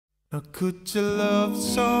Now could you love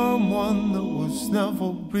someone that was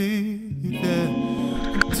never really there?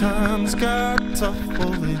 When times got tough,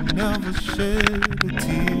 well they never shed a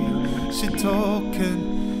tear. She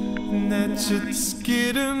talking and that shit's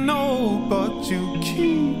getting old, but you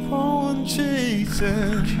keep on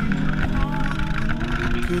chasing.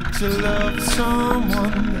 Could you love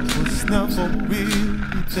someone that was never really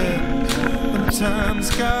there? When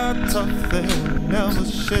times got tough, they'll never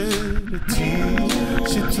shed a tear.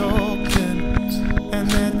 She talking, and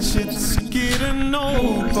that shit's getting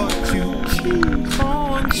old, but you keep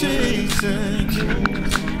on chasing.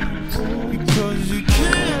 Because you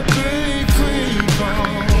can't break free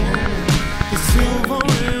from the silver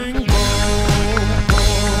and gold.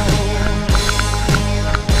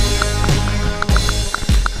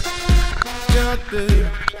 Got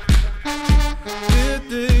the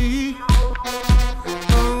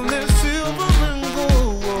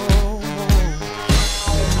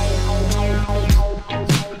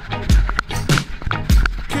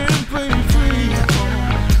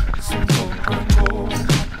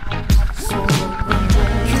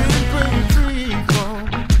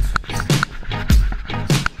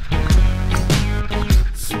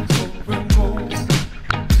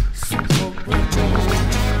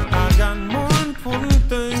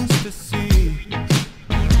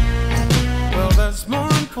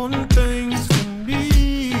important things to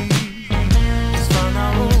me. Let's find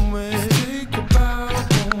our own way. Think about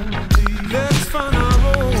only. Let's find our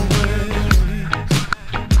own way.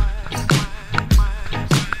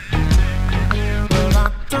 Well,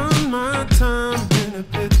 I've done my time in a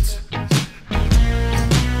pit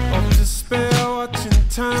of despair, watching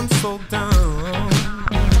time slow down.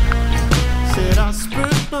 Said I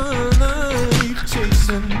spent my life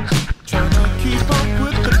chasing, trying to keep up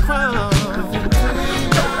with